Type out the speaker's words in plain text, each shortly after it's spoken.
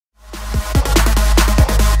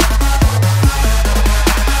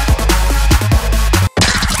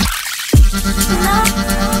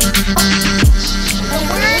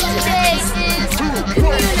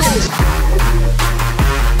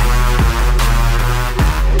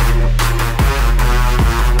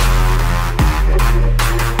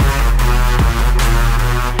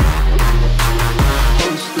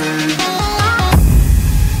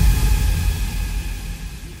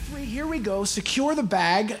secure the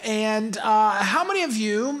bag. And how many of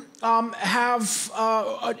you have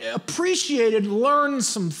appreciated, learned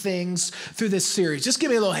some things through this series? Just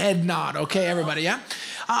give me a little head nod, okay, everybody, yeah?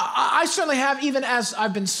 I certainly have, even as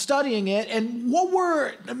I've been studying it. And what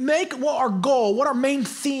our goal, what our main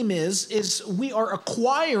theme is we are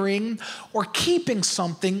acquiring or keeping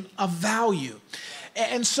something of value.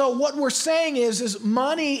 And so what we're saying is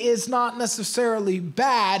money is not necessarily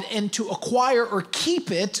bad, and to acquire or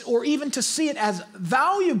keep it, or even to see it as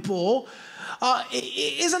valuable,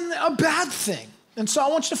 isn't a bad thing. And so I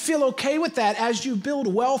want you to feel okay with that as you build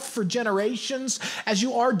wealth for generations, as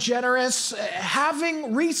you are generous.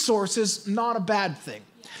 Having resources, not a bad thing.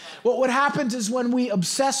 What happens is when we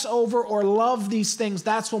obsess over or love these things,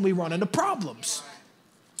 that's when we run into problems.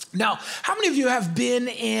 Now, how many of you have been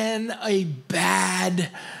in a bad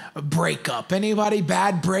breakup? Anybody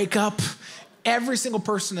bad breakup? Every single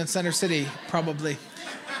person in Center City, probably.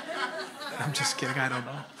 I'm just kidding, I don't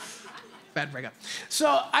know. Bad breakup.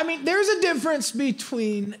 So, there's a difference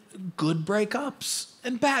between good breakups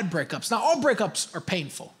and bad breakups. Now, all breakups are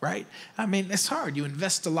painful, right? It's hard. You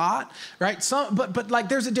invest a lot, right? But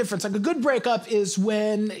there's a difference. Like a good breakup is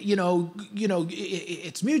when,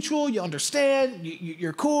 it's mutual, you understand,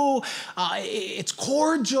 you're cool, it's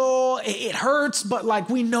cordial, it hurts, but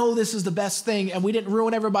we know this is the best thing, and we didn't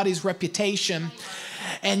ruin everybody's reputation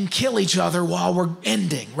and kill each other while we're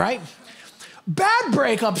ending, right? Bad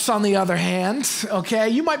breakups, on the other hand, okay,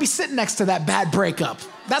 you might be sitting next to that bad breakup.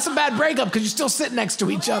 That's a bad breakup because you're still sitting next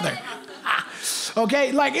to each other.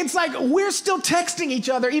 Okay, it's like we're still texting each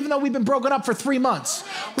other even though we've been broken up for 3 months.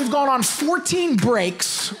 We've gone on 14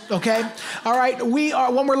 breaks, okay? All right,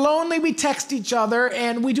 when we're lonely, we text each other,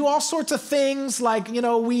 and we do all sorts of things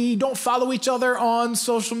we don't follow each other on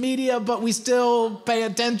social media, but we still pay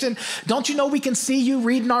attention. Don't you know we can see you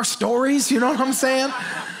reading our stories? You know what I'm saying?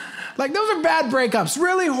 Those are bad breakups,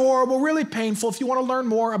 really horrible, really painful. If you want to learn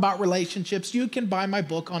more about relationships, you can buy my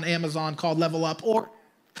book on Amazon called Level Up, or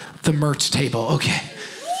the merch table, okay.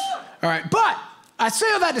 All right, but I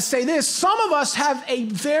say all that to say this. Some of us have a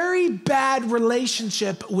very bad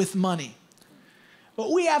relationship with money.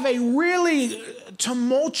 But we have a really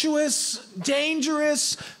tumultuous,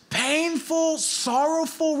 dangerous, painful,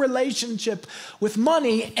 sorrowful relationship with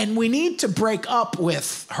money, and we need to break up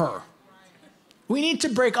with her. We need to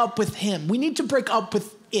break up with him. We need to break up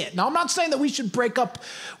with it. Now, I'm not saying that we should break up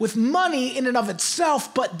with money in and of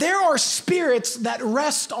itself, but there are spirits that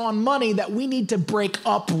rest on money that we need to break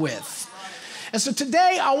up with. And so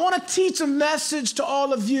today, I want to teach a message to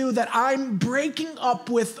all of you that I'm breaking up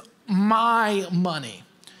with my money.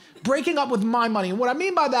 Breaking up with my money. And what I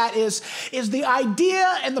mean by that is the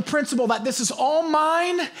idea and the principle that this is all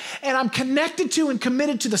mine, and I'm connected to and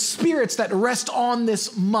committed to the spirits that rest on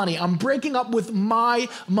this money. I'm breaking up with my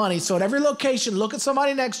money. So at every location, look at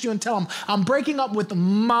somebody next to you and tell them, I'm breaking up with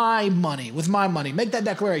my money, with my money. Make that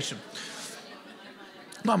declaration.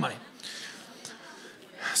 My money.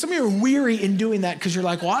 Some of you are weary in doing that because you're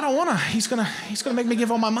like, well, I don't want to. He's gonna make me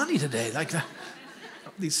give all my money today.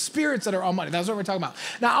 These spirits that are on money. That's what we're talking about.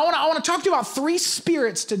 Now, I want to talk to you about 3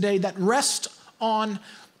 spirits today that rest on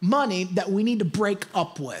money that we need to break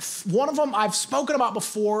up with. One of them I've spoken about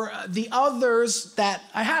before, the others that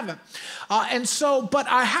I haven't. But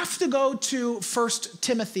I have to go to 1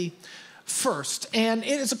 Timothy first. And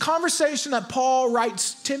it is a conversation that Paul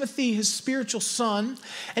writes Timothy, his spiritual son.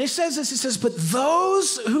 And he says this, he says, but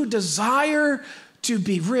those who desire to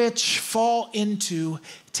be rich fall into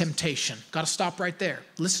temptation. Got to stop right there.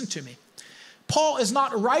 Listen to me. Paul is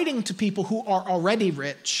not writing to people who are already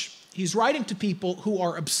rich. He's writing to people who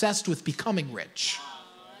are obsessed with becoming rich.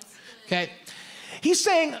 Okay? He's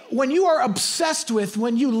saying when you are obsessed with,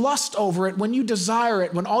 when you lust over it, when you desire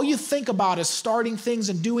it, when all you think about is starting things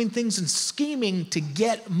and doing things and scheming to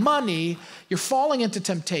get money, you're falling into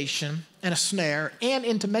temptation and a snare and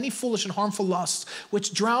into many foolish and harmful lusts,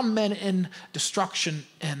 which drown men in destruction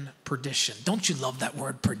and perdition. Don't you love that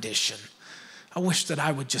word, perdition? I wish that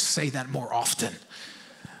I would just say that more often.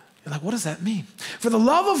 You're like, what does that mean? For the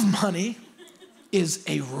love of money is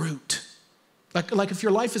a root. Like if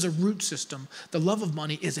your life is a root system, the love of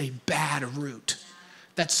money is a bad root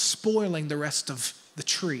that's spoiling the rest of the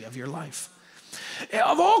tree of your life.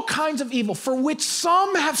 Of all kinds of evil, for which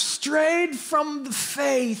some have strayed from the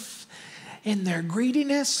faith in their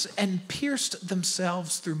greediness and pierced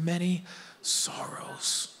themselves through many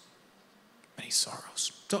sorrows. Many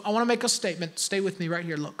sorrows. So I want to make a statement. Stay with me right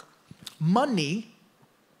here. Look, money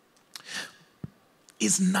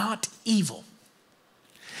is not evil.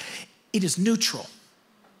 It is neutral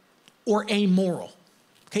or amoral.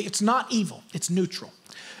 Okay, it's not evil, it's neutral.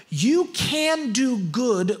 You can do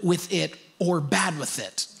good with it or bad with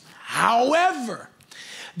it. However,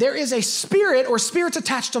 there is a spirit or spirits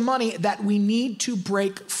attached to money that we need to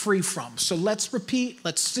break free from. So let's repeat,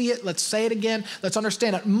 let's see it, let's say it again, let's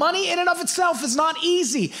understand it. Money in and of itself is not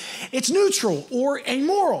easy. It's neutral or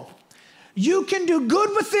amoral. You can do good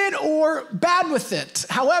with it or bad with it.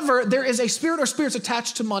 However, there is a spirit or spirits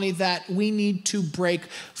attached to money that we need to break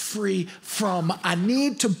free from. I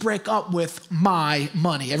need to break up with my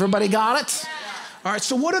money. Everybody got it? Yeah. All right,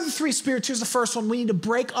 so what are the three spirits? Here's the first one. We need to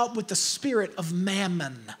break up with the spirit of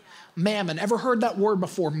mammon. Mammon. Ever heard that word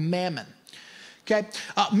before? Mammon. Okay.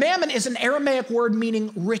 Mammon is an Aramaic word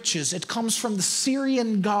meaning riches. It comes from the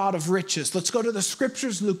Syrian god of riches. Let's go to the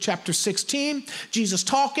scriptures, Luke chapter 16. Jesus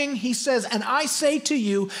talking, he says, "And I say to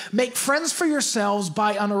you, make friends for yourselves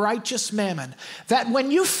by unrighteous mammon, that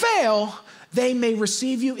when you fail, they may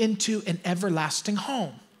receive you into an everlasting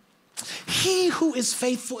home. He who is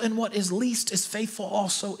faithful in what is least is faithful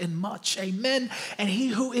also in much." Amen. "And he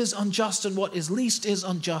who is unjust in what is least is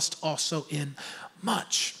unjust also in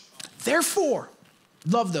much." Therefore,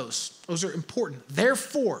 love those. Those are important.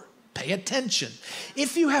 Therefore, pay attention.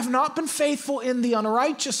 If you have not been faithful in the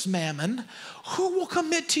unrighteous mammon, who will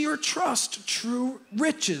commit to your trust true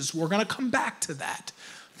riches? We're going to come back to that.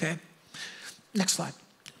 Okay. Next slide.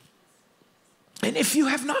 "And if you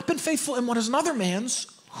have not been faithful in what is another man's,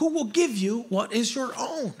 who will give you what is your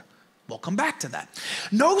own?" We'll come back to that.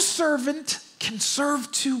 "No servant can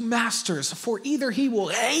serve two masters, for either he will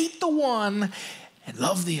hate the one and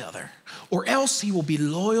love the other, or else he will be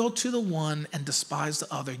loyal to the one and despise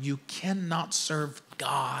the other. You cannot serve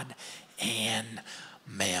God and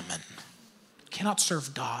mammon." Cannot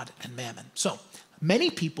serve God and mammon. So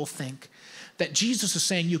many people think that Jesus is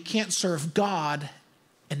saying you can't serve God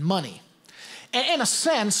and money. In a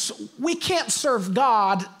sense, we can't serve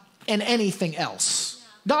God and anything else.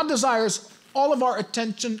 God desires all of our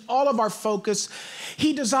attention, all of our focus.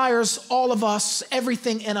 He desires all of us,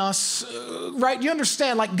 everything in us, right? You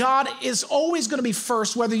understand, like God is always going to be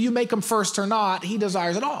first, whether you make him first or not. He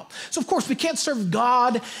desires it all. So of course, we can't serve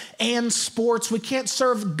God and sports. We can't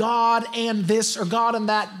serve God and this or God and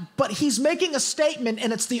that. But he's making a statement,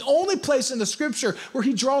 and it's the only place in the scripture where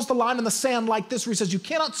he draws the line in the sand like this, where he says, you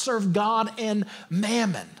cannot serve God and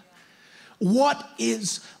mammon. What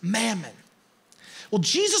is mammon? Well,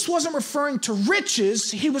 Jesus wasn't referring to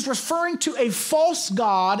riches. He was referring to a false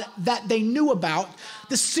god that they knew about,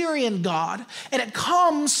 the Syrian god, and it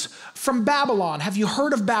comes from Babylon. Have you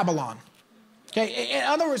heard of Babylon? Okay, in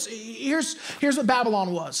other words, here's what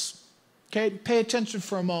Babylon was. Okay, pay attention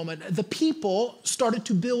for a moment. The people started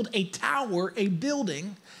to build a tower, a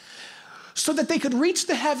building, so that they could reach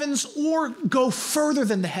the heavens or go further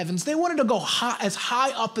than the heavens. They wanted to go as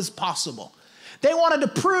high up as possible. They wanted to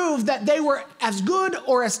prove that they were as good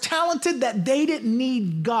or as talented that they didn't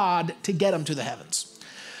need God to get them to the heavens.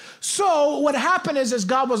 So what happened is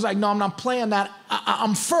God was like, no, I'm not playing that.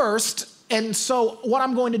 I'm first. And so what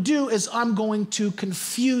I'm going to do is I'm going to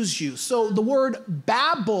confuse you. So the word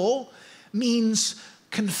Babel means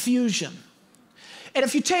confusion. And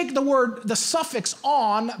if you take the suffix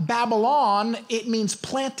on, Babylon, it means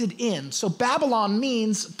planted in. So Babylon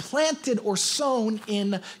means planted or sown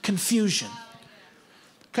in confusion.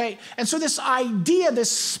 Okay, and so this idea, this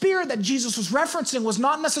spirit that Jesus was referencing was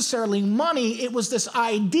not necessarily money. It was this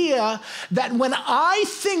idea that when I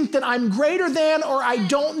think that I'm greater than or I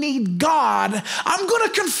don't need God, I'm going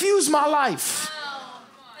to confuse my life. Wow.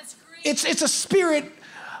 That's great. It's a spirit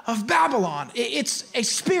of Babylon. It's a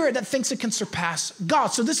spirit that thinks it can surpass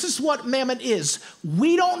God. So this is what mammon is.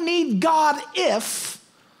 We don't need God if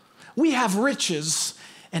we have riches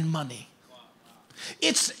and money.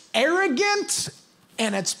 It's arrogant,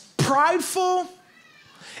 and it's prideful,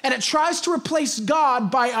 and it tries to replace God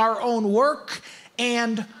by our own work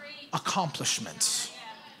and accomplishments.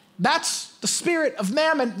 That's the spirit of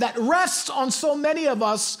mammon that rests on so many of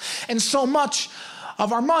us and so much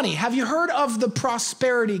of our money. Have you heard of the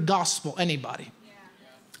prosperity gospel? Anybody?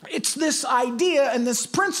 It's this idea and this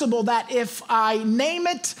principle that if I name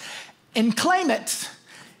it and claim it,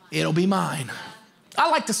 it'll be mine. I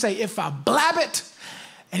like to say if I blab it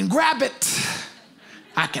and grab it,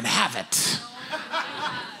 I can have it.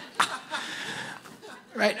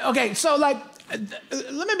 Right? Okay, so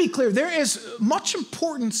let me be clear. There is much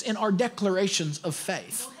importance in our declarations of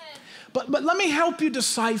faith. But let me help you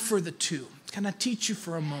decipher the two. Can I teach you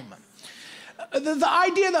for a moment? The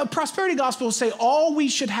idea that prosperity gospel will say all we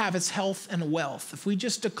should have is health and wealth. If we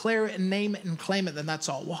just declare it and name it and claim it, then that's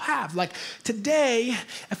all we'll have. Like today,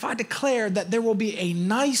 if I declare that there will be a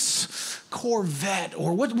nice Corvette,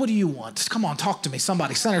 or what do you want? Come on, talk to me.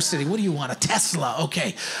 Somebody, Center City, what do you want? A Tesla?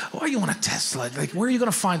 Okay. Why do you want a Tesla? Like, where are you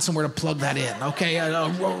going to find somewhere to plug that in? Okay, a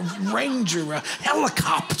Ranger, a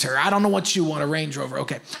helicopter. I don't know what you want, a Range Rover.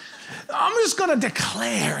 Okay. I'm just going to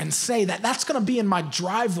declare and say that that's going to be in my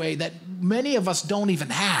driveway that many of us don't even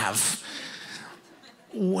have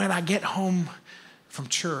when I get home from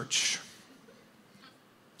church.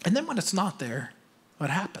 And then when it's not there, what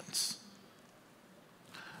happens?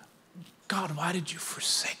 God, why did you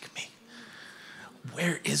forsake me?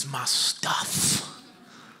 Where is my stuff?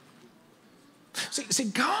 See,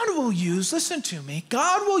 God will use, listen to me,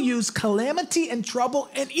 God will use calamity and trouble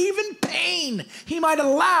and even pain He might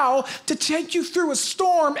allow to take you through a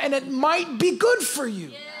storm, and it might be good for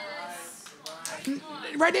you. Yes.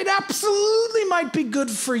 Right? It absolutely might be good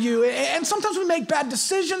for you. And sometimes we make bad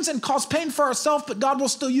decisions and cause pain for ourselves, but God will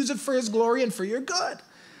still use it for His glory and for your good.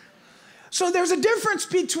 So there's a difference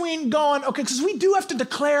between going, okay, because we do have to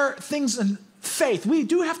declare things in faith. We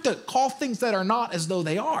do have to call things that are not as though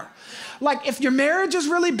they are. Like if your marriage is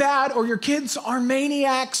really bad, or your kids are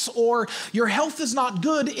maniacs, or your health is not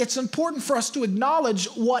good, it's important for us to acknowledge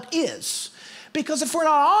what is. Because if we're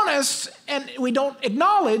not honest and we don't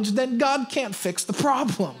acknowledge, then God can't fix the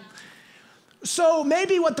problem. So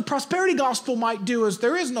maybe what the prosperity gospel might do is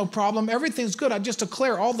there is no problem, everything's good, I just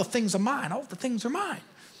declare all the things are mine, all the things are mine.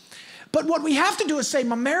 But what we have to do is say,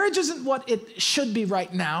 my marriage isn't what it should be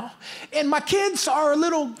right now, and my kids are a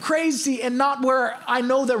little crazy and not where I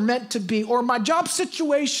know they're meant to be, or my job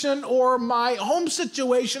situation, or my home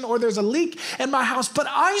situation, or there's a leak in my house, but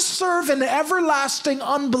I serve an everlasting,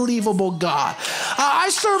 unbelievable God. I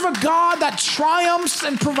serve a God that triumphs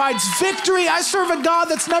and provides victory. I serve a God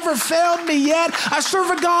that's never failed me yet. I serve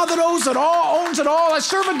a God that owns it all. I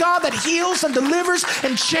serve a God that heals and delivers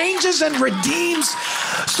and changes and redeems.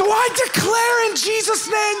 So I declare in Jesus'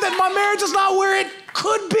 name that my marriage is not where it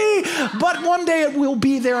could be, but one day it will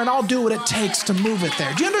be there, and I'll do what it takes to move it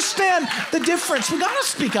there. Do you understand the difference? We got to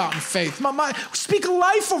speak out in faith. Speak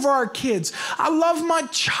life over our kids. I love my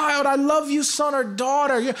child. I love you, son or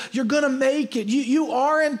daughter. You're going to make it. You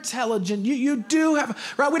are intelligent. You do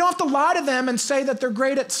have, right? We don't have to lie to them and say that they're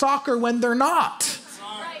great at soccer when they're not.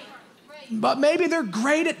 Right. But maybe they're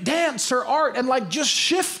great at dance or art, and like just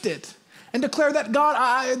shift it. And declare that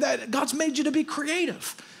God's made you to be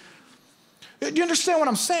creative. Do you understand what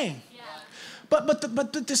I'm saying? Yeah. But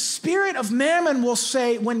the spirit of mammon will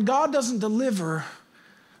say, when God doesn't deliver,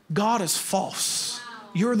 God is false. Wow.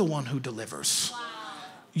 You're the one who delivers. Wow.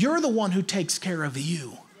 You're the one who takes care of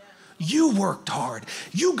you. Yeah. You worked hard.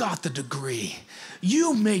 You got the degree.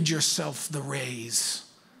 You made yourself the raise.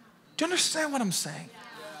 Do you understand what I'm saying? Yeah.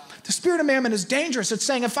 The spirit of mammon is dangerous. It's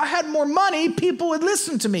saying if I had more money, people would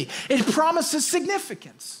listen to me. It promises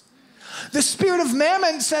significance. The spirit of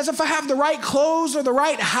mammon says if I have the right clothes or the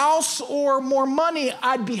right house or more money,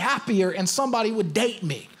 I'd be happier and somebody would date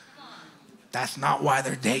me. That's not why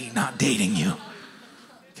they're not dating you.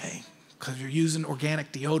 Okay? Because you're using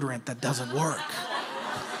organic deodorant that doesn't work.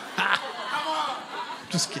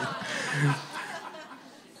 Just kidding.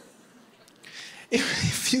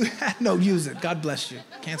 If you had, no, use it. God bless you.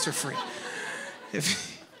 Cancer free.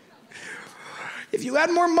 If you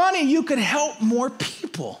had more money, you could help more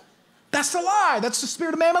people. That's a lie. That's the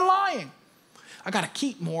spirit of mammon lying. I got to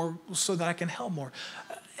keep more so that I can help more.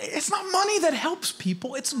 It's not money that helps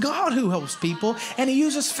people. It's God who helps people, and He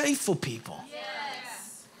uses faithful people.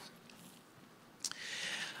 Yes.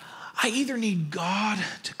 I either need God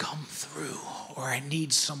to come through, or I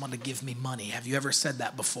need someone to give me money. Have you ever said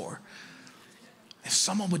that before? If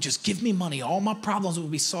someone would just give me money, all my problems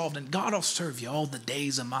would be solved, and God will serve you all the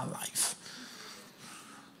days of my life.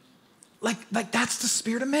 Like that's the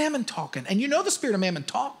spirit of mammon talking. And you know the spirit of mammon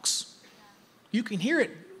talks. You can hear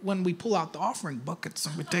it when we pull out the offering buckets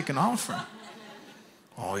and we take an offering.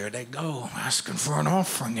 Oh, here they go, asking for an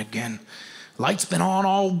offering again. Light's been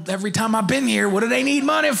on every time I've been here. What do they need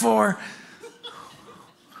money for?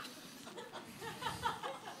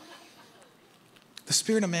 The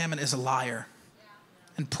spirit of mammon is a liar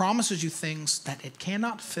and promises you things that it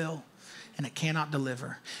cannot fill and it cannot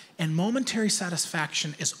deliver. And momentary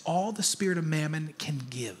satisfaction is all the spirit of mammon can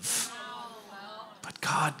give. But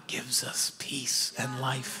God gives us peace and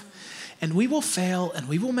life. And we will fail, and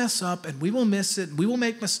we will mess up, and we will miss it, and we will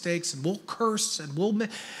make mistakes, and we'll curse, and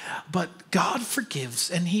but God forgives,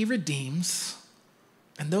 and He redeems.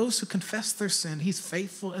 And those who confess their sin, He's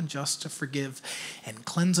faithful and just to forgive and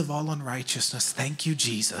cleanse of all unrighteousness. Thank you,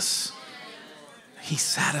 Jesus. He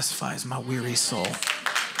satisfies my weary soul.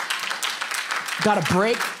 Got to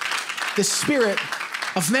break the spirit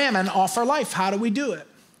of mammon off our life. How do we do it?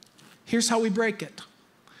 Here's how we break it.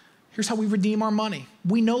 Here's how we redeem our money.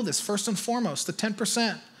 We know this, first and foremost, the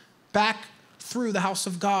 10% back through the house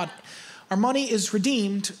of God. Our money is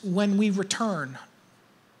redeemed when we return.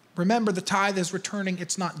 Remember, the tithe is returning,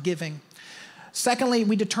 it's not giving. Secondly,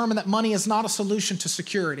 we determine that money is not a solution to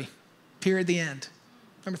security. Period, the end.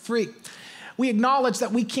 Number 3, we acknowledge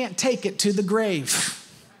that we can't take it to the grave.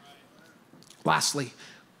 Lastly,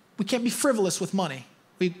 we can't be frivolous with money.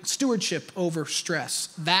 We stewardship over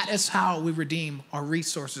stress. That is how we redeem our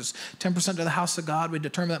resources. 10% to the house of God. We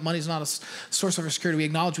determine that money is not a source of our security. We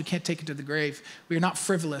acknowledge we can't take it to the grave. We are not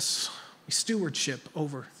frivolous. We stewardship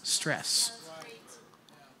over stress.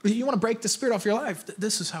 You want to break the spirit off your life?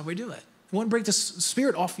 This is how we do it. You want to break the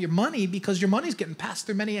spirit off your money because your money's getting passed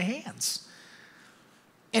through many hands.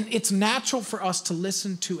 And it's natural for us to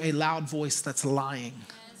listen to a loud voice that's lying.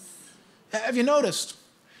 Yes. Have you noticed?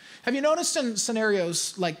 Have you noticed in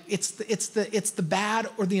scenarios like it's the bad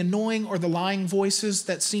or the annoying or the lying voices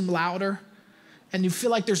that seem louder, and you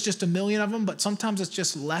feel like there's just a million of them, but sometimes it's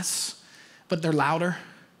just less, but they're louder?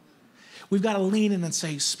 We've got to lean in and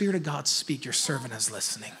say, Spirit of God, speak. Your servant is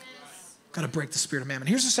listening. Got to break the spirit of mammon.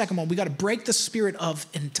 Here's the second one. We got to break the spirit of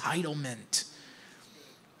entitlement.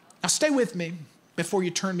 Now stay with me before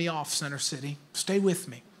you turn me off, Center City. Stay with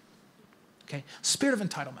me. Okay? Spirit of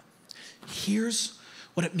entitlement. Here's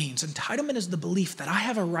what it means. Entitlement is the belief that I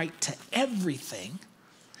have a right to everything,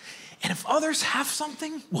 and if others have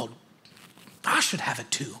something, well, I should have it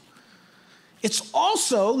too. It's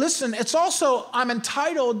also, listen, it's also I'm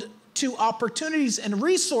entitled to opportunities and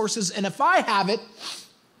resources, and if I have it,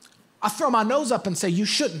 I throw my nose up and say, you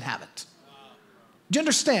shouldn't have it. Do you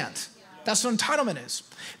understand? That's what entitlement is.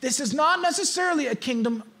 This is not necessarily a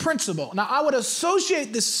kingdom principle. Now, I would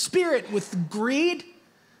associate this spirit with greed.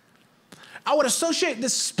 I would associate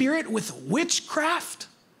this spirit with witchcraft.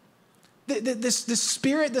 This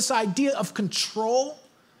spirit, this idea of control.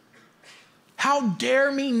 How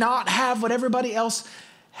dare me not have what everybody else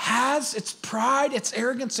has? It's pride, it's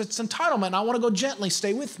arrogance, it's entitlement. I want to go gently,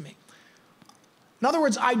 stay with me. In other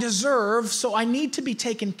words, I deserve, so I need to be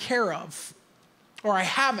taken care of. Or I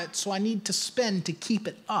have it, so I need to spend to keep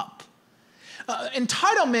it up.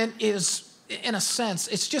 Entitlement is, in a sense,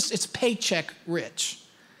 it's paycheck rich.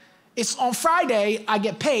 It's on Friday, I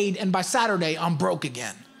get paid, and by Saturday, I'm broke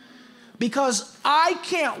again. Because I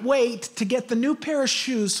can't wait to get the new pair of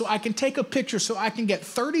shoes so I can take a picture so I can get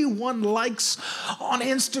 31 likes on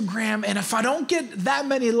Instagram. And if I don't get that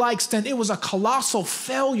many likes, then it was a colossal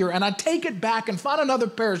failure. And I take it back and find another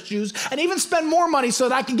pair of shoes and even spend more money so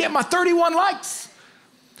that I can get my 31 likes.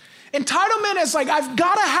 Entitlement is like, I've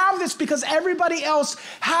got to have this because everybody else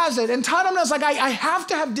has it. Entitlement is like, I have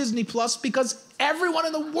to have Disney Plus because everyone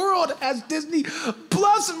in the world has Disney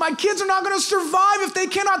Plus, and my kids are not going to survive if they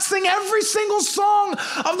cannot sing every single song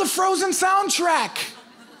of the Frozen soundtrack.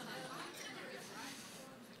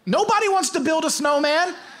 Nobody wants to build a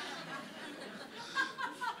snowman.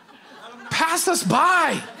 Pass us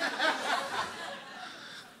by.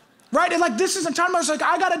 Right? And like this is entitlement. It's like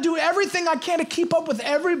I got to do everything I can to keep up with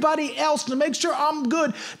everybody else to make sure I'm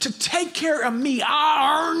good, to take care of me.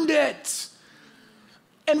 I earned it.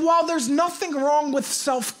 And while there's nothing wrong with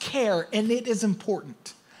self-care, and it is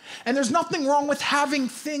important, and there's nothing wrong with having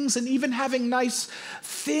things and even having nice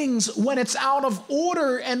things when it's out of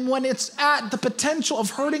order and when it's at the potential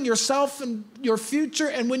of hurting yourself and your future,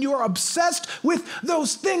 and when you are obsessed with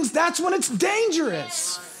those things, that's when it's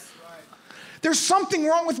dangerous. There's something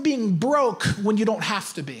wrong with being broke when you don't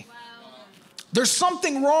have to be. There's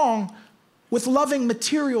something wrong with loving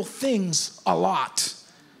material things a lot,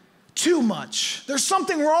 too much. There's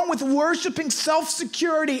something wrong with worshiping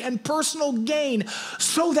self-security and personal gain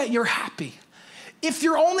so that you're happy. If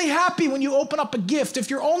you're only happy when you open up a gift,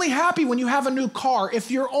 if you're only happy when you have a new car,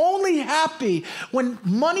 if you're only happy when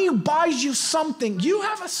money buys you something, you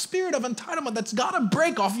have a spirit of entitlement that's got to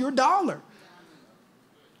break off your dollar.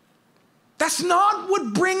 That's not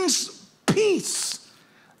what brings peace.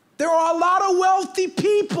 There are a lot of wealthy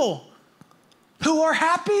people who are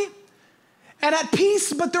happy and at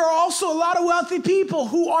peace, but there are also a lot of wealthy people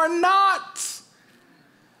who are not.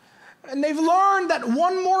 And they've learned that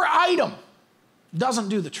one more item doesn't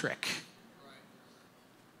do the trick.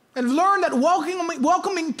 And learned that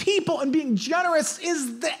welcoming people and being generous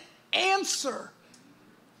is the answer.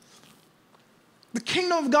 The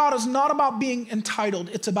kingdom of God is not about being entitled.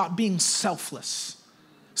 It's about being selfless.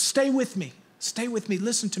 Stay with me. Stay with me,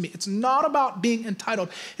 listen to me. It's not about being entitled.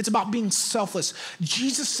 It's about being selfless.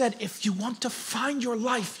 Jesus said, if you want to find your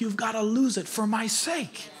life, you've got to lose it for my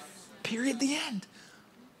sake. Period, the end.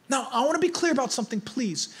 Now, I want to be clear about something,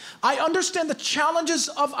 please. I understand the challenges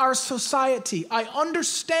of our society. I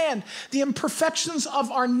understand the imperfections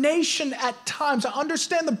of our nation at times. I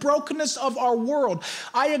understand the brokenness of our world.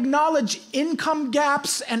 I acknowledge income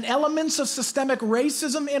gaps and elements of systemic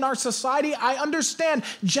racism in our society. I understand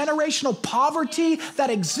generational poverty that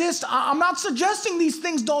exists. I'm not suggesting these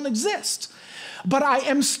things don't exist, but I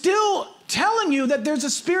am still telling you that there's a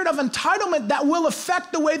spirit of entitlement that will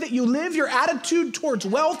affect the way that you live, your attitude towards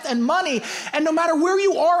wealth and money. And no matter where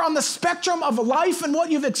you are on the spectrum of life and what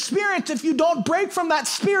you've experienced, if you don't break from that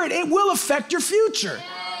spirit, it will affect your future.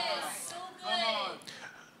 Yes.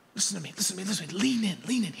 So Listen to me, listen to me, listen to me.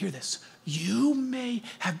 Lean in, hear this. You may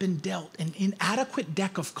have been dealt an inadequate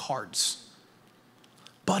deck of cards,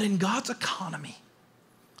 but in God's economy,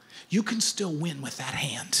 you can still win with that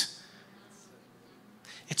hand.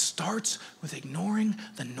 It starts with ignoring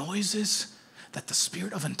the noises that the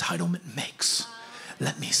spirit of entitlement makes.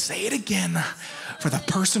 Let me say it again for the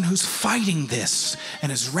person who's fighting this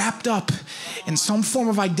and is wrapped up in some form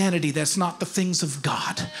of identity that's not the things of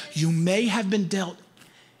God. You may have been dealt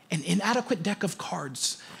an inadequate deck of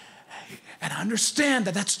cards. And I understand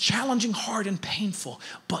that that's challenging, hard, and painful,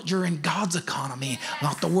 but you're in God's economy,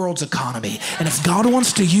 not the world's economy. And if God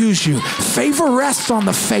wants to use you, favor rests on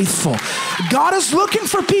the faithful. God is looking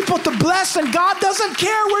for people to bless, and God doesn't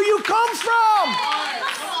care where you come from.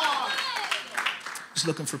 He's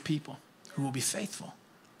looking for people who will be faithful.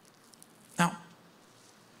 Now,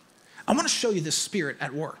 I want to show you this spirit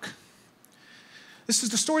at work. This is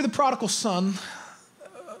the story of the prodigal son.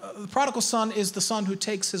 The prodigal son is the son who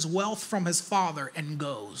takes his wealth from his father and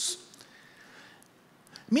goes.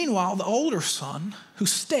 Meanwhile, the older son who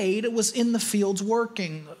stayed was in the fields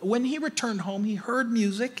working. When he returned home, he heard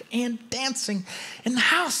music and dancing in the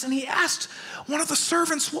house, and he asked one of the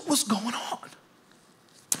servants what was going on.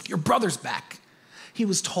 Your brother's back, he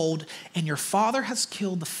was told, and your father has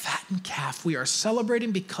killed the fattened calf. We are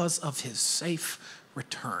celebrating because of his safe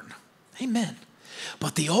return. Amen.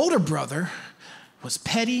 But the older brother was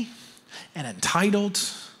petty and entitled.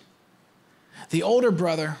 The older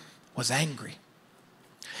brother was angry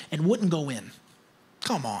and wouldn't go in.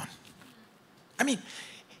 Come on. I mean,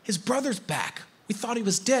 his brother's back. We thought he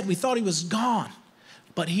was dead. We thought he was gone.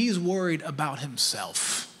 But he's worried about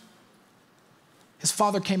himself. His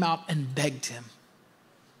father came out and begged him.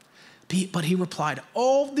 But he replied,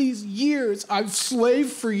 all these years I've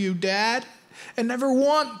slaved for you, Dad, and never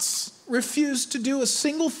once refused to do a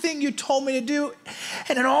single thing you told me to do.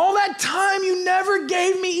 And in all that time, you never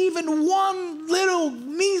gave me even one little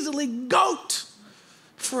measly goat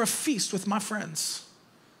for a feast with my friends.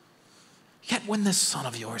 Yet when this son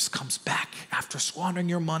of yours comes back after squandering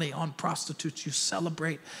your money on prostitutes, you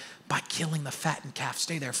celebrate by killing the fattened calf.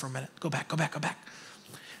 Stay there for a minute. Go back.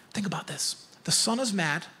 Think about this. The son is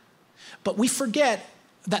mad, but we forget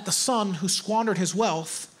that the son who squandered his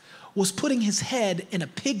wealth was putting his head in a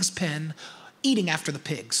pig's pen, eating after the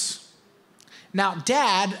pigs. Now,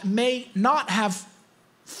 Dad may not have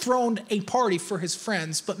thrown a party for his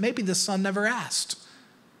friends, but maybe the son never asked.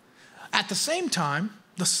 At the same time,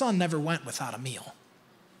 the son never went without a meal.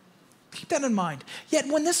 Keep that in mind. Yet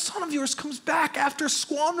when this son of yours comes back after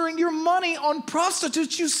squandering your money on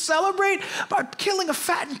prostitutes, you celebrate by killing a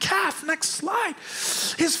fattened calf. Next slide.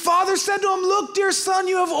 His father said to him, look, dear son,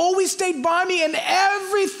 you have always stayed by me, and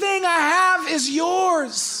everything I have is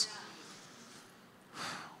yours.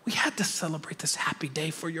 We had to celebrate this happy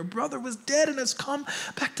day, for your brother was dead and has come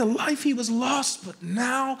back to life. He was lost, but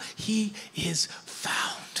now he is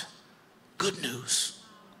found. Good news.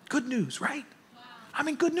 Good news, right? I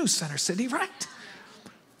mean, good news, Center City, right?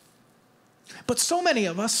 But so many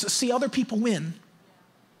of us see other people win,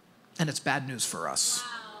 and it's bad news for us.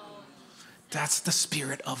 That's the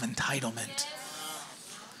spirit of entitlement.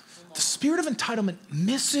 The spirit of entitlement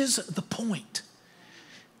misses the point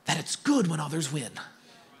that it's good when others win.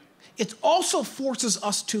 It also forces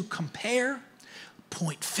us to compare,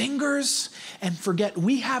 point fingers, and forget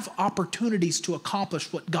we have opportunities to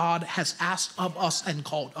accomplish what God has asked of us and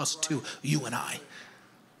called us to, you and I.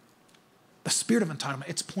 The spirit of entitlement,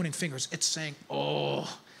 it's pointing fingers. It's saying,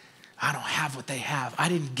 oh, I don't have what they have. I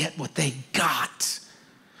didn't get what they got.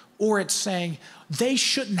 Or it's saying, they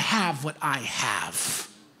shouldn't have what I have.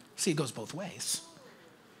 See, it goes both ways.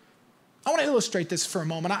 I want to illustrate this for a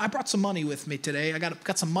moment. I brought some money with me today. I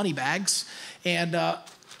got some money bags. And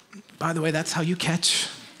by the way, that's how you catch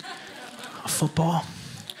a football.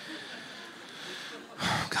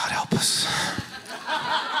 God help us.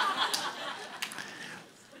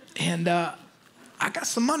 And I got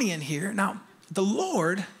some money in here. Now, the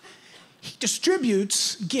Lord, he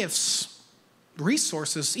distributes gifts,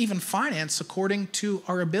 resources, even finance according to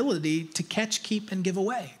our ability to catch, keep, and give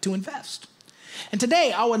away, to invest. And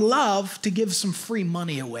today, I would love to give some free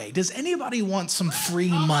money away. Does anybody want some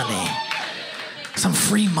free money? Some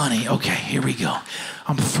free money. Okay, here we go.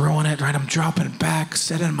 I'm throwing it, right? I'm dropping it back,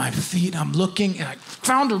 setting my feet. I'm looking, and I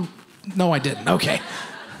found her. No, I didn't. Okay.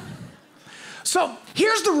 So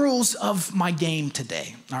here's the rules of my game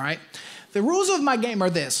today, all right? The rules of my game are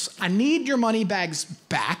this. I need your money bags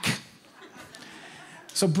back.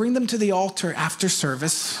 So bring them to the altar after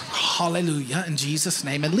service. Hallelujah, in Jesus'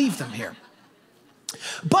 name, and leave them here.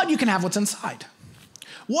 But you can have what's inside.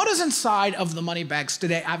 What is inside of the money bags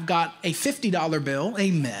today? I've got a $50 bill,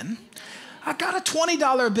 amen. I've got a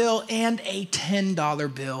 $20 bill and a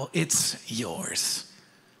 $10 bill. It's yours.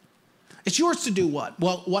 It's yours to do what?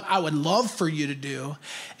 Well, what I would love for you to do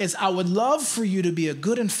is I would love for you to be a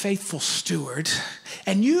good and faithful steward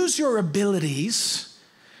and use your abilities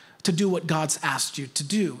to do what God's asked you to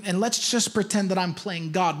do. And let's just pretend that I'm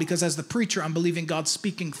playing God, because as the preacher, I'm believing God's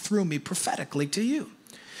speaking through me prophetically to you.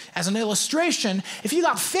 As an illustration, if you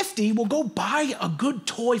got 50, well, go buy a good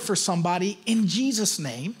toy for somebody in Jesus'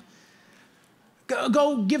 name.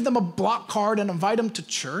 Go give them a block card and invite them to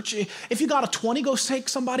church. If you got a 20, go take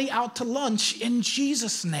somebody out to lunch in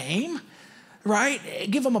Jesus' name, right?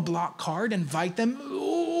 Give them a block card, invite them.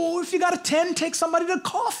 Ooh, if you got a 10, take somebody to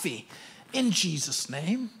coffee in Jesus'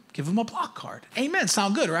 name. Give them a block card. Amen.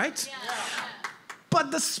 Sound good, right? Yeah.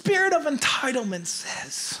 But the spirit of entitlement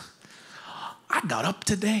says, I got up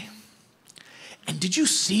today, and did you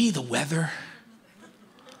see the weather?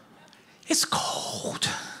 It's cold.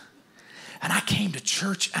 And I came to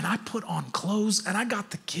church, and I put on clothes, and I got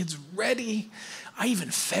the kids ready. I even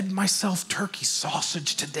fed myself turkey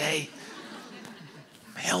sausage today.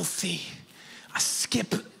 I'm healthy. I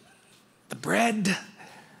skip the bread.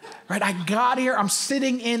 Right, I got here, I'm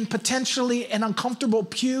sitting in potentially an uncomfortable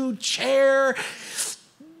pew, chair,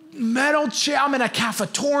 metal chair. I'm in a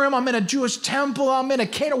cafetorium, I'm in a Jewish temple, I'm in a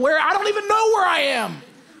cater, where I don't even know where I am.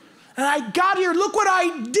 And I got here, look what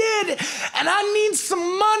I did, and I need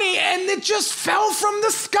some money, and it just fell from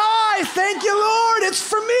the sky. Thank you, Lord, it's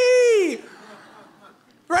for me.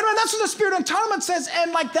 Right? That's what the spirit of entitlement says,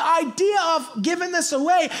 and like the idea of giving this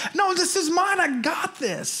away, no, this is mine, I got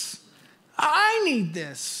this. I need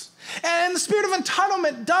this. And the spirit of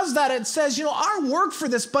entitlement does that. It says, I work for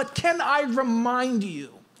this, but can I remind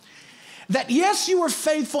you that yes, you were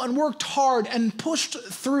faithful and worked hard and pushed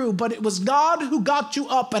through, but it was God who got you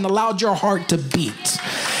up and allowed your heart to beat.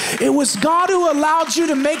 It was God who allowed you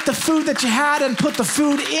to make the food that you had and put the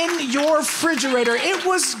food in your refrigerator. It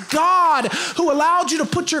was God who allowed you to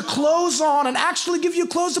put your clothes on and actually give you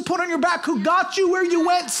clothes to put on your back, who got you where you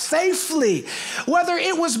went safely. Whether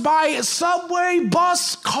it was by subway,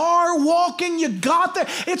 bus, car, walking, you got there.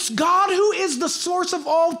 It's God who is the source of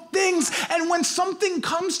all things. And when something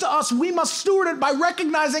comes to us, we must steward it by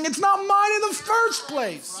recognizing it's not mine in the first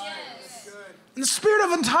place. Yes. And the spirit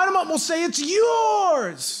of entitlement will say, it's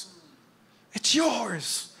yours. It's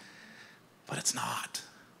yours. But it's not.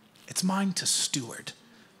 It's mine to steward.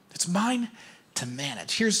 It's mine to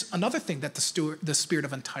manage. Here's another thing that the spirit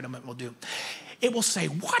of entitlement will do. It will say,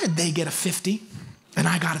 why did they get a 50 and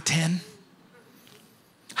I got a 10?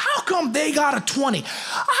 How come they got a 20?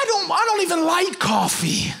 I don't even like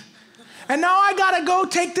coffee. And now I gotta go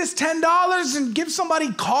take this $10 and give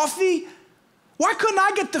somebody coffee? Why couldn't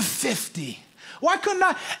I get the 50? Why couldn't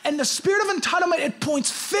I? And the spirit of entitlement, it points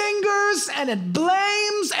fingers and it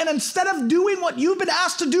blames. And instead of doing what you've been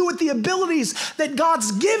asked to do with the abilities that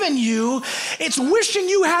God's given you, it's wishing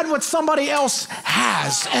you had what somebody else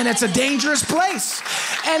has. And it's a dangerous place.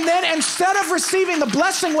 And then instead of receiving the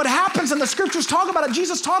blessing, what happens, and the scriptures talk about it,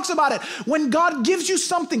 Jesus talks about it, when God gives you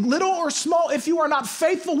something little or small, if you are not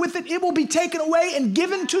faithful with it, it will be taken away and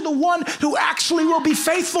given to the one who actually will be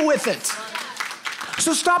faithful with it.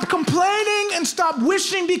 So stop complaining and stop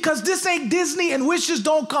wishing, because this ain't Disney and wishes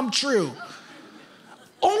don't come true.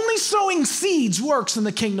 Only sowing seeds works in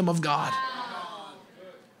the kingdom of God.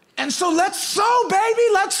 And so let's sow, baby,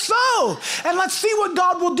 let's sow. And let's see what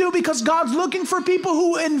God will do, because God's looking for people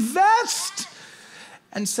who invest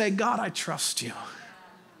and say, God, I trust you.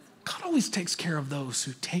 God always takes care of those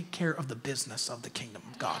who take care of the business of the kingdom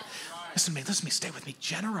of God. Listen to me, stay with me.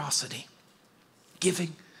 Generosity,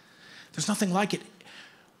 giving, there's nothing like it.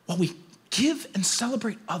 When we give and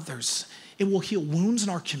celebrate others, it will heal wounds in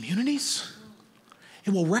our communities. It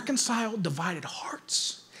will reconcile divided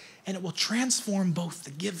hearts, and it will transform both the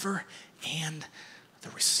giver and the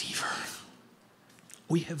receiver.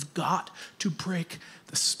 We have got to break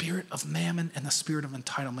the spirit of mammon and the spirit of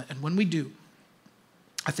entitlement. And when we do,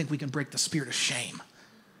 I think we can break the spirit of shame.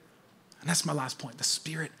 And that's my last point, the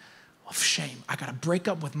spirit of shame. I got to break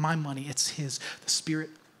up with my money. It's his, the spirit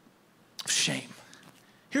of shame.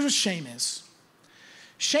 Here's what shame is.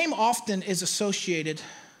 Shame often is associated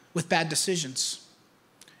with bad decisions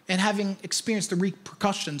and having experienced the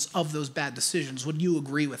repercussions of those bad decisions. Would you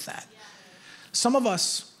agree with that? Yeah. Some of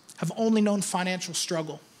us have only known financial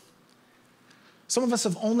struggle. Some of us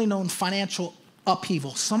have only known financial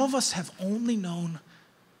upheaval. Some of us have only known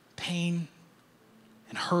pain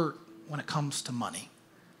and hurt when it comes to money.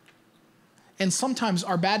 And sometimes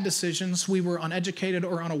our bad decisions, we were uneducated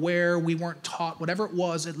or unaware, we weren't taught, whatever it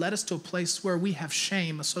was, it led us to a place where we have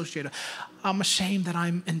shame associated. I'm ashamed that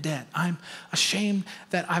I'm in debt. I'm ashamed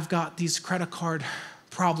that I've got these credit card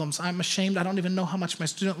problems. I'm ashamed I don't even know how much my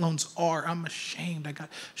student loans are. I'm ashamed. I got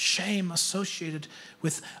shame associated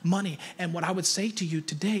with money. And what I would say to you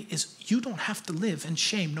today is you don't have to live in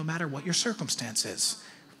shame no matter what your circumstance is.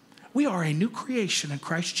 We are a new creation in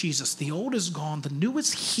Christ Jesus. The old is gone, the new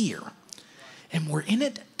is here. And we're in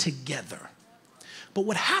it together. But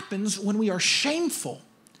what happens when we are shameful,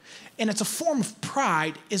 and it's a form of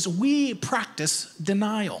pride, is we practice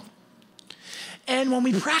denial. And when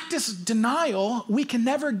we practice denial, we can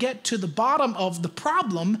never get to the bottom of the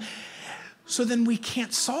problem, so then we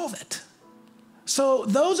can't solve it. So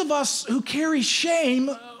those of us who carry shame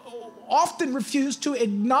often refuse to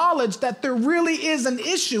acknowledge that there really is an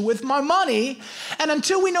issue with my money, and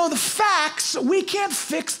until we know the facts, we can't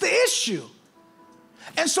fix the issue.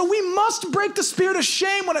 And so we must break the spirit of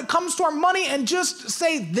shame when it comes to our money and just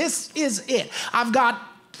say, this is it. I've got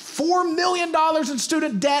 $4 million in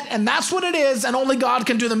student debt, and that's what it is, and only God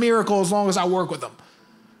can do the miracle as long as I work with him.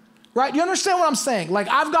 Right? You understand what I'm saying? Like,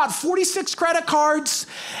 I've got 46 credit cards,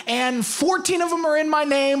 and 14 of them are in my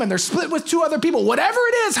name, and they're split with 2 other people. Whatever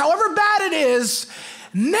it is, however bad it is,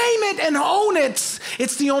 name it and own it.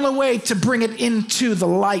 It's the only way to bring it into the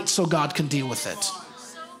light so God can deal with it.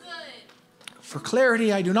 For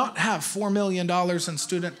clarity, I do not have $4 million in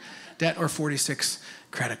student debt or 46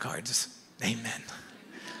 credit cards. Amen.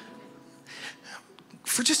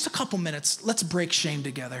 For just a couple minutes, let's break shame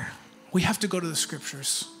together. We have to go to the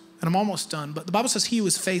scriptures, and I'm almost done. But the Bible says he who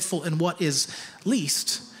is faithful in what is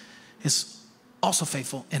least is also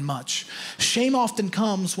faithful in much. Shame often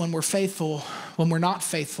comes when we're faithful, when we're not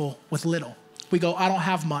faithful with little. We go, I don't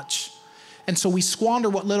have much. And so we squander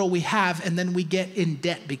what little we have, and then we get in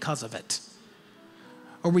debt because of it.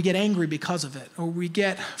 Or we get angry because of it, or we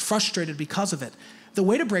get frustrated because of it. The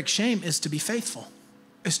way to break shame is to be faithful,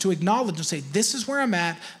 is to acknowledge and say, this is where I'm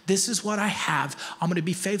at, this is what I have. I'm gonna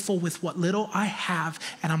be faithful with what little I have,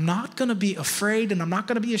 and I'm not gonna be afraid, and I'm not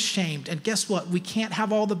gonna be ashamed. And guess what? We can't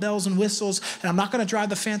have all the bells and whistles, and I'm not gonna drive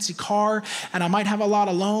the fancy car, and I might have a lot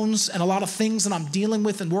of loans and a lot of things that I'm dealing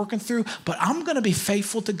with and working through, but I'm gonna be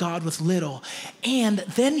faithful to God with little. And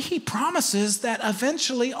then he promises that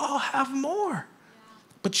eventually I'll have more.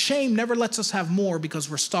 But shame never lets us have more because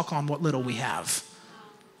we're stuck on what little we have.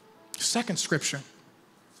 Second scripture.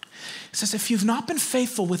 It says, if you've not been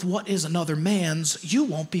faithful with what is another man's, you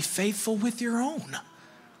won't be faithful with your own.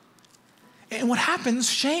 And what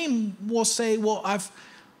happens, shame will say, well,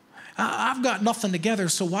 I've got nothing together,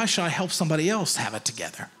 so why should I help somebody else have it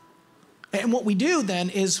together? And what we do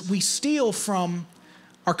then is we steal from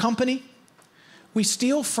our company. We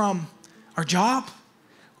steal from our job.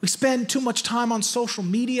 We spend too much time on social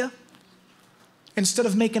media instead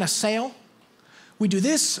of making a sale. We do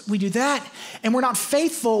this, we do that, and we're not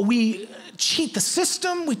faithful. We cheat the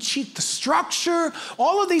system, we cheat the structure,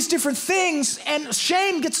 all of these different things, and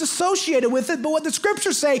shame gets associated with it. But what the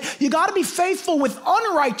scriptures say, you gotta be faithful with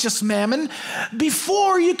unrighteous mammon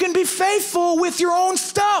before you can be faithful with your own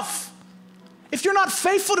stuff. If you're not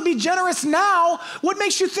faithful to be generous now, what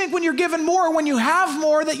makes you think when you're given more, when you have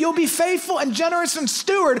more, that you'll be faithful and generous and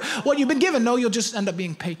steward what you've been given? No, you'll just end up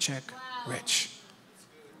being paycheck rich.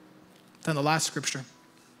 Then the last scripture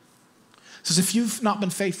says, if you've not been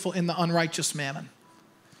faithful in the unrighteous mammon,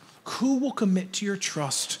 who will commit to your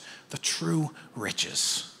trust the true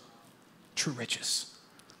riches? True riches.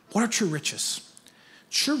 What are true riches?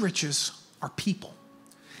 True riches are people.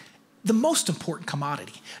 The most important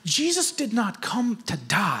commodity. Jesus did not come to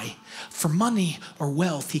die for money or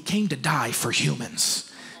wealth. He came to die for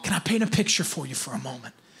humans. Can I paint a picture for you for a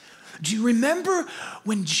moment? Do you remember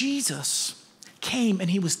when Jesus came and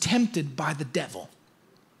he was tempted by the devil?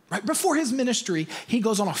 Right before his ministry, he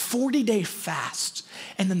goes on a 40-day fast,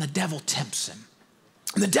 and then the devil tempts him.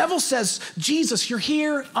 The devil says, Jesus, you're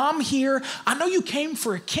here, I'm here. I know you came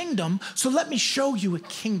for a kingdom, so let me show you a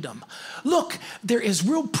kingdom. Look, there is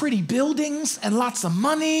real pretty buildings and lots of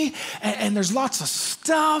money, and there's lots of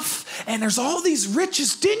stuff, and there's all these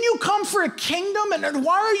riches. Didn't you come for a kingdom? And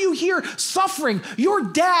why are you here suffering? Your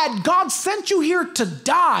dad, God sent you here to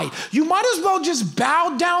die. You might as well just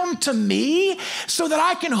bow down to me so that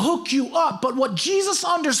I can hook you up. But what Jesus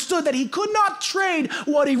understood, that he could not trade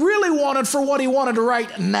what he really wanted for what he wanted right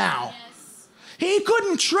now. He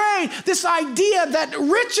couldn't trade this idea that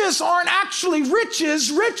riches aren't actually riches.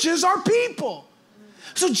 Riches are people.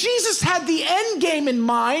 So Jesus had the end game in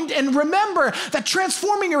mind, and remember that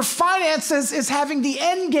transforming your finances is having the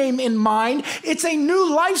end game in mind. It's a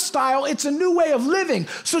new lifestyle. It's a new way of living.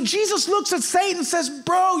 So Jesus looks at Satan and says,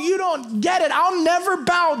 bro, you don't get it. I'll never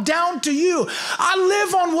bow down to you. I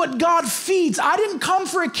live on what God feeds. I didn't come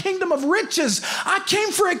for a kingdom of riches. I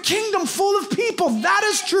came for a kingdom full of people. That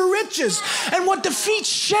is true riches. And what defeats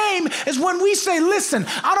shame is when we say, listen,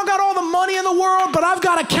 I don't got all the money in the world, but I've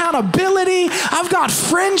got accountability. I've got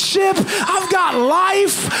friendship, I've got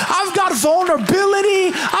life, I've got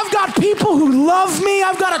vulnerability, I've got people who love me,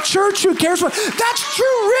 I've got a church who cares for me. That's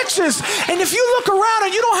true riches. And if you look around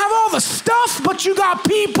and you don't have all the stuff, but you got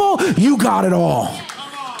people, you got it all.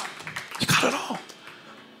 You got it all.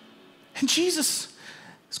 And Jesus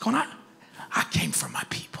is going, I came for my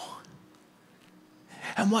people.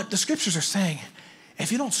 And what the scriptures are saying,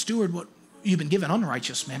 if you don't steward what you've been given,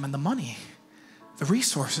 unrighteous mammon, the money, the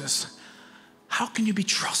resources, how can you be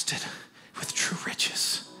trusted with true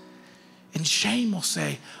riches? And shame will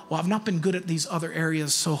say, well, I've not been good at these other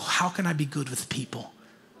areas, so how can I be good with people?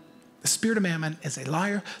 The spirit of mammon is a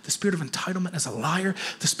liar. The spirit of entitlement is a liar.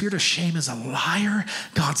 The spirit of shame is a liar.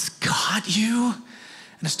 God's got you.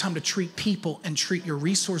 And it's time to treat people and treat your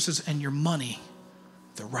resources and your money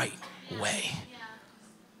the right way.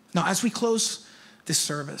 Now, as we close this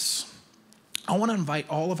service, I want to invite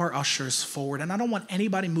all of our ushers forward, and I don't want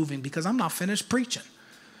anybody moving because I'm not finished preaching.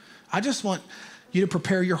 I just want you to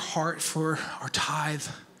prepare your heart for our tithe,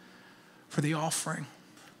 for the offering.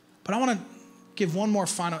 But I want to give one more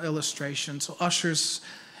final illustration. So ushers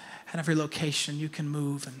at every location, you can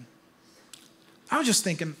move. And I was just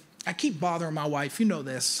thinking, I keep bothering my wife, you know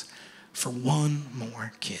this, for one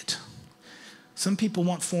more kid. Some people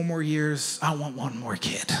want 4 more years. I want 1 more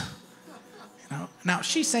kid. Now,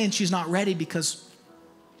 she's saying she's not ready because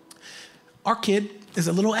our kid is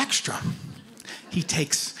a little extra. He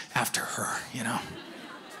takes after her,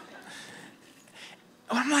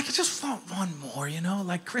 I'm like, I just want 1 more,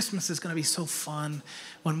 Like Christmas is going to be so fun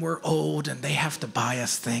when we're old and they have to buy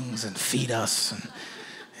us things and feed us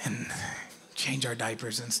and change our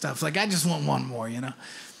diapers and stuff. Like, I just want 1 more,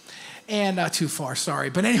 And too far, sorry.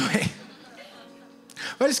 But anyway,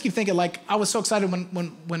 I just keep thinking, like, I was so excited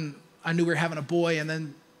when I knew we were having a boy,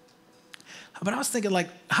 but I was thinking, like,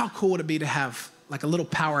 how cool would it be to have, like, a little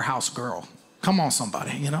powerhouse girl? Come on,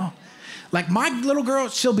 somebody, Like, my little girl,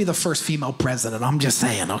 she'll be the first female president. I'm just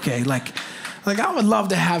saying, okay? Like I would love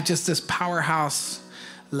to have just this powerhouse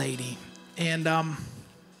lady. And,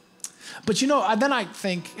 but, then I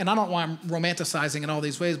think, and I don't want I'm romanticizing in all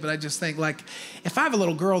these ways, but I just think, like, if I have a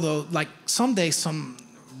little girl, though, like, someday some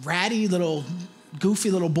ratty little,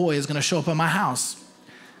 goofy little boy is going to show up at my house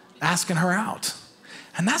asking her out.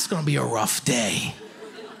 And that's going to be a rough day.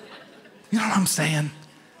 You know what I'm saying?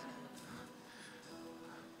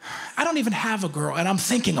 I don't even have a girl, and I'm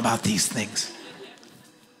thinking about these things.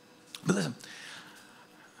 But listen,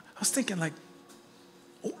 I was thinking, like,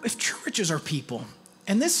 if true riches are people,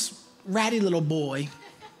 and this ratty little boy,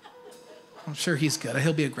 I'm sure he's good.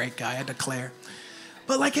 He'll be a great guy, I declare.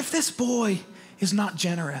 But, like, if this boy is not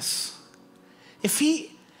generous, if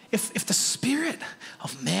the spirit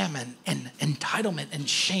of mammon and entitlement and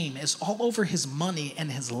shame is all over his money and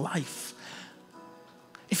his life,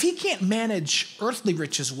 if he can't manage earthly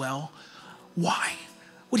riches well, why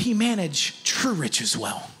would he manage true riches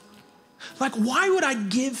well? Like, why would I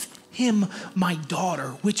give him my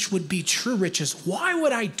daughter, which would be true riches? Why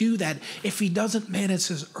would I do that if he doesn't manage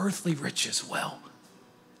his earthly riches well?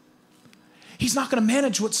 He's not going to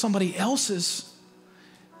manage what somebody else's.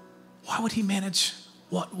 Why would he manage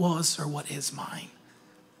what was or what is mine?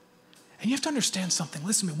 And you have to understand something.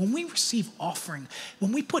 Listen to me. When we receive offering,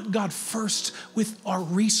 when we put God first with our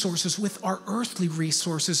resources, with our earthly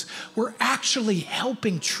resources, we're actually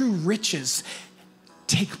helping true riches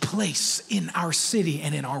take place in our city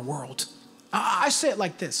and in our world. I say it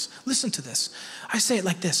like this. Listen to this. I say it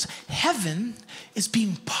like this. Heaven is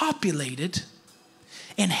being populated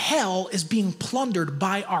and hell is being plundered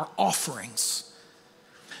by our offerings.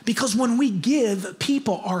 Because when we give,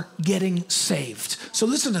 people are getting saved. So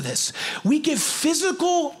listen to this. We give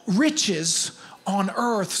physical riches on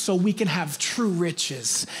earth so we can have true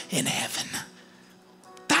riches in heaven.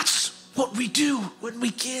 That's what we do when we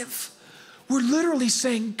give. We're literally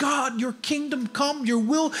saying, God, your kingdom come, your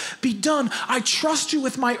will be done. I trust you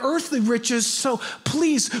with my earthly riches, so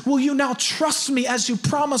please, will you now trust me as you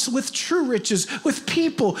promise with true riches, with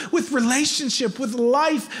people, with relationship, with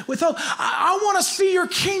life, with hope. I want to see your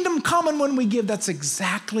kingdom come, and when we give, that's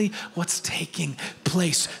exactly what's taking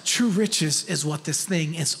place. True riches is what this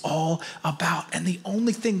thing is all about, and the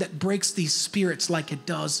only thing that breaks these spirits like it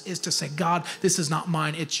does is to say, God, this is not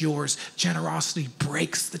mine, it's yours. Generosity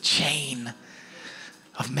breaks the chain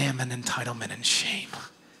of mammon, entitlement, and shame.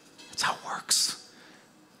 That's how it works.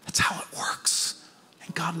 That's how it works.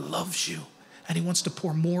 And God loves you, and he wants to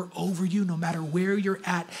pour more over you no matter where you're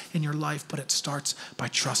at in your life, but it starts by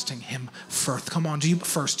trusting him first. Come on, do you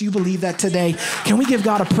believe that today? Can we give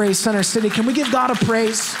God a praise, Center City? Can we give God a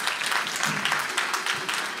praise?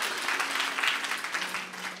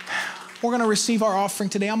 We're going to receive our offering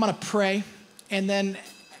today. I'm going to pray, and then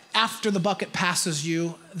after the bucket passes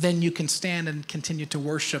you, then you can stand and continue to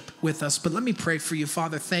worship with us. But let me pray for you.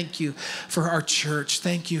 Father, thank you for our church.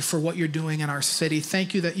 Thank you for what you're doing in our city.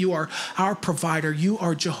 Thank you that you are our provider. You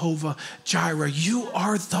are Jehovah Jireh. You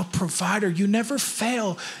are the provider. You never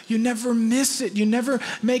fail. You never miss it. You never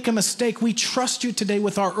make a mistake. We trust you today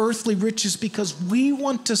with our earthly riches because we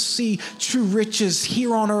want to see true riches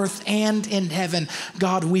here on earth and in heaven.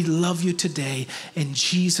 God, we love you today. In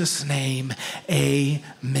Jesus' name,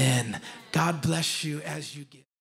 amen. God bless you as you give.